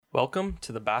Welcome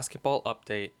to the Basketball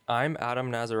Update. I'm Adam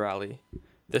Nazarali.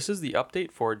 This is the update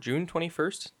for June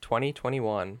 21st,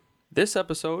 2021. This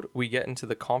episode, we get into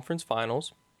the conference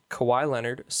finals. Kawhi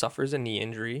Leonard suffers a knee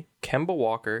injury. Kemba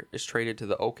Walker is traded to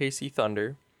the OKC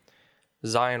Thunder.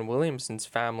 Zion Williamson's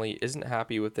family isn't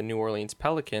happy with the New Orleans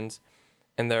Pelicans.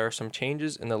 And there are some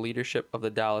changes in the leadership of the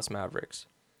Dallas Mavericks.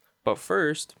 But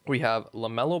first, we have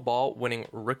LaMelo Ball winning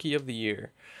Rookie of the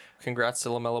Year. Congrats to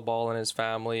LaMelo Ball and his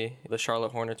family, the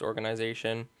Charlotte Hornets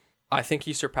organization. I think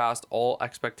he surpassed all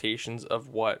expectations of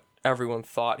what everyone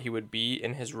thought he would be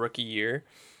in his rookie year.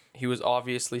 He was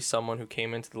obviously someone who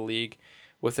came into the league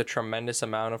with a tremendous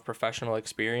amount of professional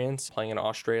experience, playing in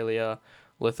Australia,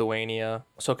 Lithuania.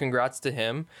 So congrats to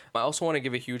him. I also want to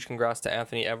give a huge congrats to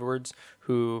Anthony Edwards,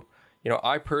 who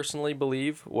I personally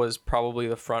believe was probably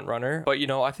the front runner, but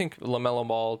I think LaMelo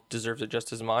Ball deserves it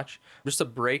just as much. Just a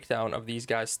breakdown of these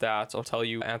guys' stats. I'll tell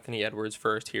you Anthony Edwards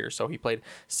first here. So he played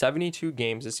 72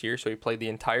 games this year, so he played the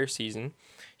entire season.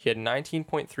 He had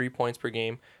 19.3 points per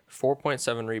game,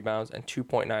 4.7 rebounds, and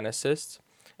 2.9 assists.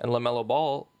 And LaMelo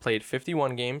Ball played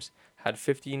 51 games, had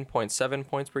 15.7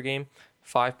 points per game,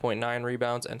 5.9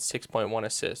 rebounds, and 6.1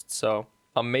 assists. So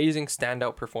amazing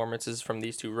standout performances from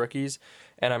these two rookies,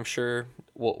 and I'm sure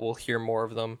we'll hear more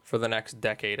of them for the next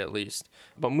decade at least.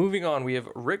 But moving on, we have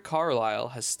Rick Carlisle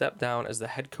has stepped down as the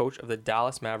head coach of the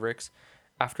Dallas Mavericks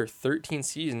after 13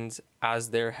 seasons as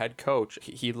their head coach.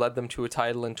 He led them to a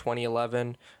title in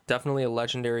 2011, definitely a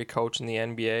legendary coach in the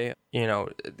NBA.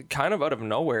 Kind of out of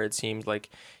nowhere it seems like,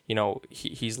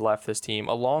 he's left this team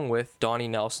along with Donnie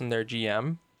Nelson, their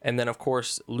GM. And then, of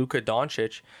course, Luka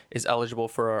Doncic is eligible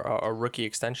for a rookie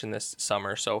extension this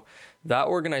summer. So that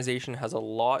organization has a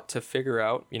lot to figure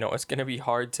out. It's going to be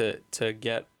hard to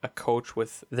get a coach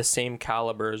with the same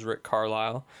caliber as Rick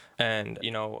Carlisle and,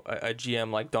 a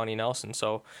GM like Donnie Nelson.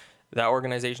 So that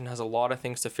organization has a lot of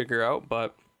things to figure out,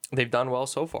 but they've done well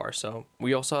so far. So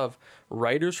we also have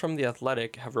writers from The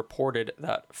Athletic have reported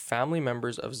that family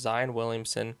members of Zion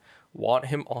Williamson want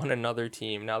him on another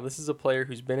team. Now, this is a player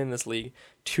who's been in this league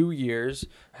 2 years,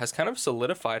 has kind of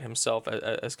solidified himself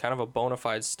as kind of a bona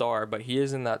fide star, but he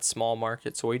is in that small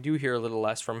market, so we do hear a little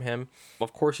less from him.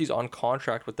 Of course, he's on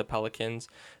contract with the Pelicans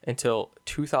until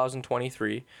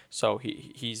 2023, so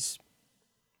he's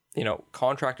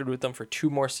contracted with them for 2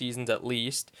 more seasons at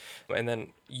least, and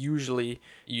then usually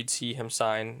you'd see him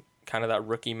sign kind of that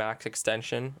rookie max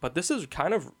extension. But this is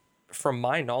kind of, from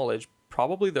my knowledge,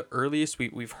 probably the earliest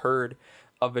we've heard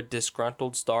of a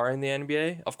disgruntled star in the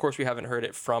NBA. Of course, we haven't heard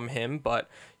it from him, but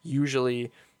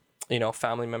usually,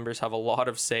 family members have a lot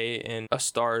of say in a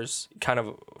star's kind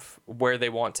of where they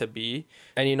want to be.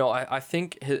 And, I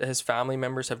think his family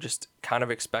members have just kind of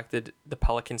expected the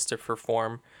Pelicans to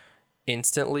perform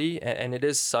instantly, and it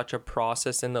is such a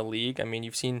process in the league. I mean,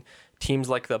 you've seen teams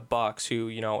like the Bucks who,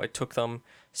 it took them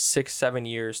 6-7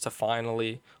 years to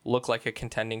finally look like a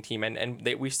contending team, and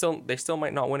they still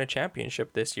might not win a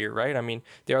championship this year, right? I mean,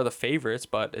 they are the favorites,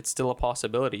 but it's still a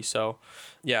possibility. So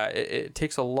yeah, it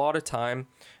takes a lot of time.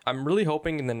 I'm really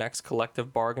hoping in the next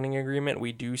collective bargaining agreement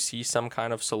we do see some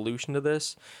kind of solution to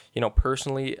this.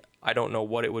 Personally, I don't know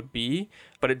what it would be,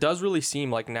 but it does really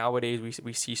seem like nowadays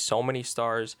we see so many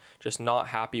stars just not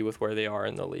happy with where they are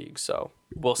in the league. So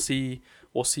we'll see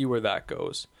where that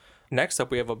goes. Next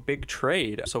up, we have a big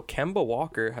trade. So Kemba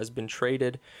Walker has been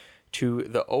traded to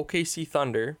the OKC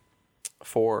Thunder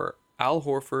for Al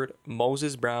Horford,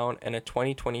 Moses Brown, and a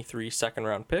 2023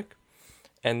 second-round pick.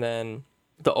 And then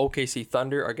the OKC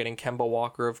Thunder are getting Kemba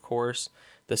Walker, of course,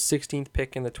 the 16th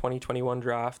pick in the 2021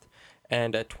 draft,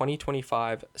 and a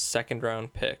 2025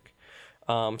 second-round pick.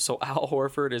 So Al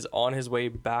Horford is on his way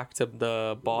back to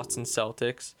the Boston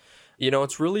Celtics.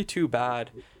 It's really too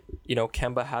bad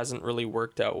Kemba hasn't really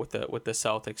worked out with the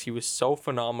Celtics. He was so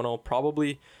phenomenal,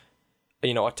 probably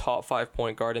a top 5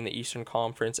 point guard in the Eastern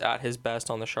Conference at his best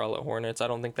on the Charlotte Hornets. I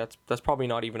don't think that's probably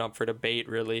not even up for debate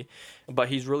really, but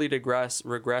he's really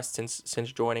regressed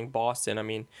since joining Boston. I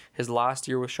mean, his last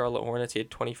year with Charlotte Hornets, he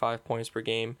had 25 points per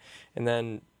game, and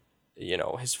then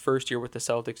his first year with the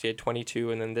Celtics he had 22,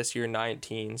 and then this year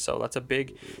 19. So that's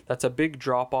a big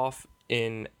drop off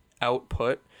in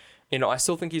output. I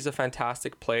still think he's a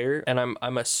fantastic player, and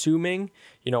I'm assuming,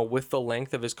 with the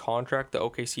length of his contract, the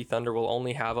OKC Thunder will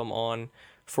only have him on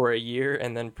for a year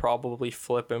and then probably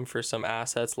flip him for some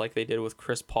assets like they did with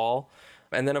Chris Paul.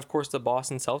 And then, of course, the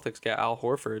Boston Celtics get Al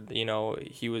Horford.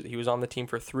 He was on the team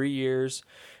for 3 years.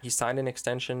 He signed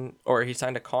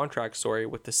a contract,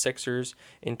 with the Sixers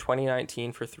in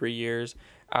 2019 for 3 years.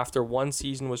 After 1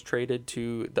 season was traded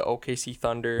to the OKC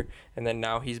Thunder, and then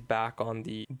now he's back on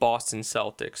the Boston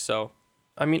Celtics. So,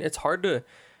 I mean, it's hard to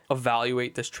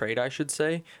evaluate this trade, I should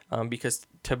say, because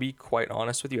to be quite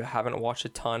honest with you, I haven't watched a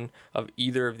ton of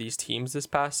either of these teams this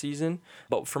past season.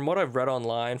 But from what I've read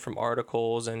online, from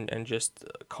articles and just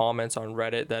comments on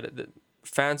Reddit, that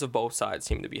fans of both sides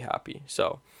seem to be happy.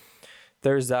 So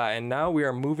there's that. And now we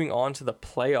are moving on to the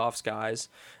playoffs, guys.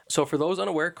 So for those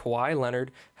unaware, Kawhi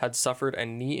Leonard had suffered a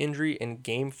knee injury in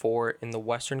Game 4 in the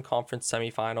Western Conference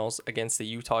semifinals against the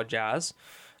Utah Jazz.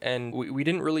 And we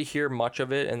didn't really hear much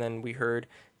of it. And then we heard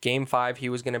Game 5 he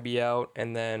was going to be out.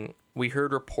 And then we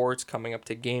heard reports coming up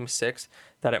to Game 6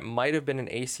 that it might have been an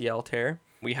ACL tear.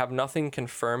 We have nothing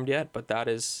confirmed yet, but that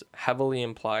is heavily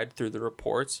implied through the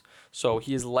reports. So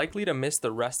he is likely to miss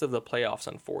the rest of the playoffs,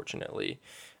 unfortunately.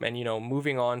 And,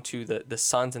 moving on to the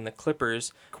Suns and the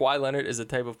Clippers, Kawhi Leonard is the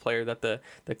type of player that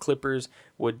the Clippers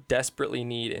would desperately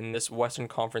need in this Western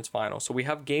Conference final. So we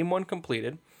have Game 1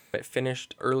 completed. It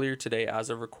finished earlier today as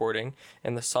of recording,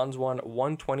 and the Suns won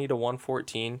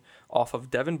 120-114 off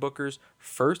of Devin Booker's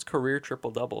first career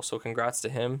triple-double. So congrats to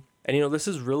him. And, this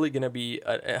is really going to be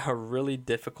a really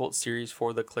difficult series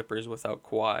for the Clippers without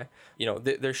Kawhi.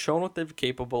 They're shown what they're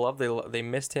capable of. They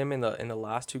missed him in the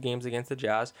last 2 games against the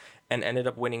Jazz and ended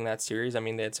up winning that series. I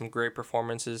mean, they had some great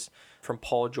performances from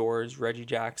Paul George, Reggie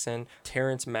Jackson,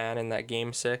 Terrence Mann in that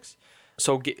Game 6.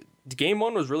 So Game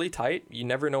 1 was really tight. You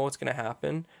never know what's going to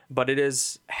happen, but it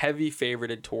is heavy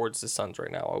favorited towards the Suns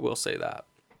right now. I will say that.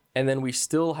 And then we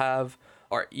still have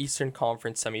our Eastern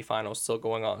Conference semifinals still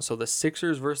going on. So the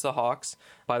Sixers versus the Hawks.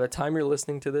 By the time you're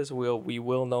listening to this, we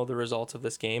will know the results of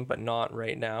this game, but not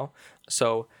right now.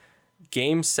 So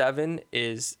Game 7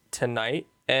 is tonight,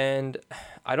 and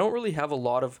I don't really have a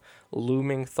lot of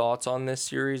looming thoughts on this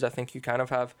series. I think you kind of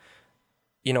have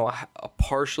a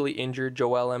partially injured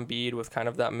Joel Embiid with kind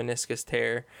of that meniscus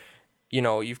tear.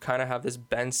 You've kind of have this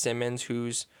Ben Simmons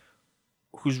who's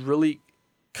really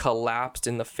collapsed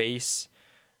in the face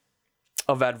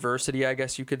of adversity, I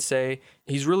guess you could say.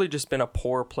 He's really just been a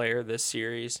poor player this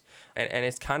series, and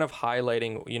it's kind of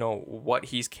highlighting, what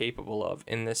he's capable of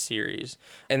in this series.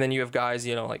 And then you have guys,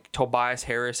 like Tobias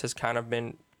Harris has kind of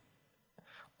been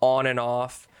on and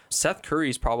off. Seth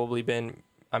Curry's probably been,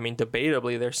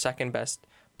 debatably their second best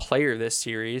player this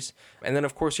series. And then,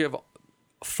 of course, you have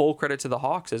full credit to the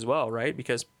Hawks as well, right?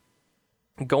 Because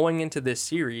going into this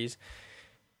series,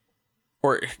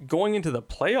 or going into the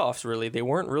playoffs, really, they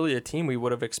weren't really a team we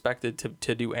would have expected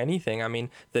to do anything.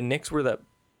 The Knicks were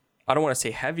I don't want to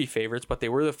say heavy favorites, but they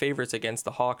were the favorites against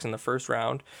the Hawks in the first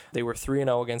round. They were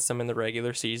 3-0 against them in the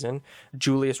regular season.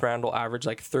 Julius Randle averaged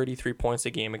like 33 points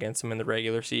a game against them in the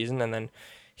regular season, and then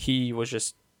he was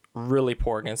just really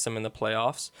poor against them in the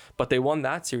playoffs. But they won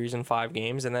that series in 5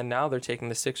 games, and then now they're taking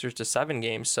the Sixers to 7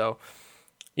 games. So,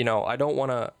 I don't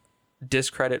want to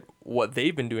discredit what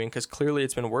they've been doing, because clearly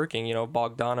it's been working.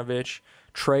 Bogdanovich,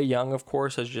 Trae Young, of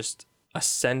course, has just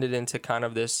ascended into kind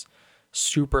of this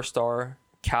superstar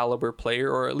caliber player,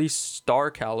 or at least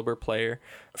star caliber player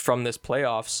from this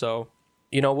playoff. So,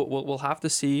 we'll have to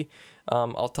see.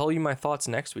 I'll tell you my thoughts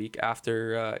next week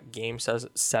after Game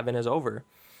 7 is over.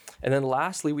 And then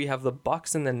lastly, we have the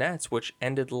Bucks and the Nets, which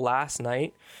ended last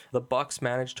night. The Bucks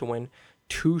managed to win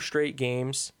 2 straight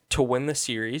games to win the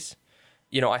series.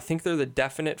 I think they're the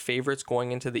definite favorites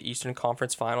going into the Eastern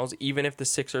Conference Finals. Even if the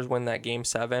Sixers win that Game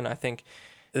 7, I think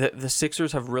the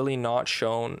Sixers have really not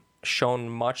shown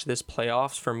much this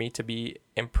playoffs for me to be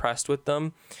impressed with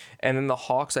them. And then the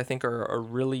Hawks, I think, are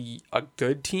really a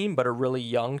good team, but a really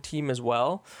young team as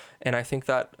well. And I think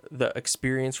that the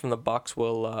experience from the Bucks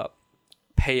will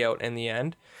pay out in the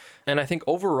end. And I think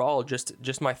overall,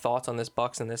 just my thoughts on this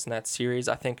Bucks and this Nets series,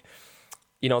 I think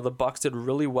the Bucks did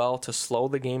really well to slow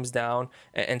the games down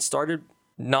and started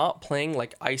not playing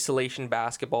like isolation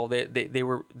basketball. They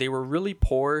were really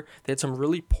poor. They had some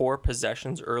really poor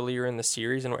possessions earlier in the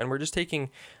series, and we're just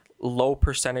taking low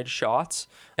percentage shots.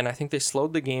 And I think they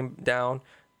slowed the game down,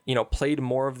 played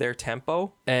more of their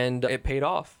tempo, and it paid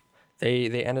off.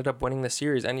 They ended up winning the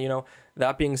series. And,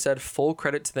 that being said, full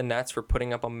credit to the Nets for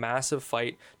putting up a massive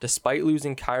fight despite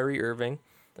losing Kyrie Irving,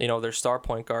 their star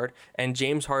point guard, and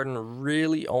James Harden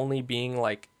really only being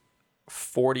like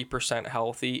 40%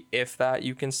 healthy, if that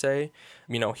you can say.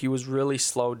 He was really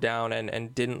slowed down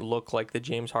and didn't look like the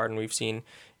James Harden we've seen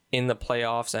in the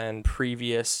playoffs and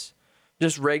previous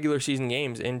just regular season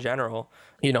games in general.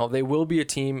 They will be a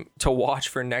team to watch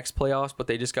for next playoffs, but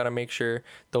they just got to make sure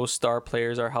those star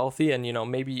players are healthy and,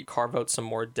 maybe carve out some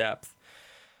more depth.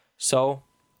 So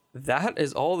that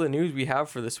is all the news we have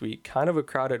for this week. Kind of a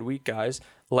crowded week, guys.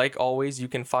 Like always, you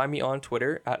can find me on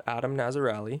Twitter at Adam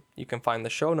Nazarali. You can find the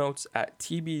show notes at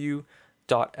tbu.ffmi.ca.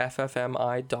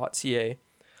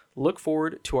 Look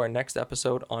forward to our next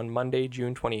episode on Monday,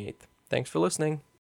 June 28th. Thanks for listening.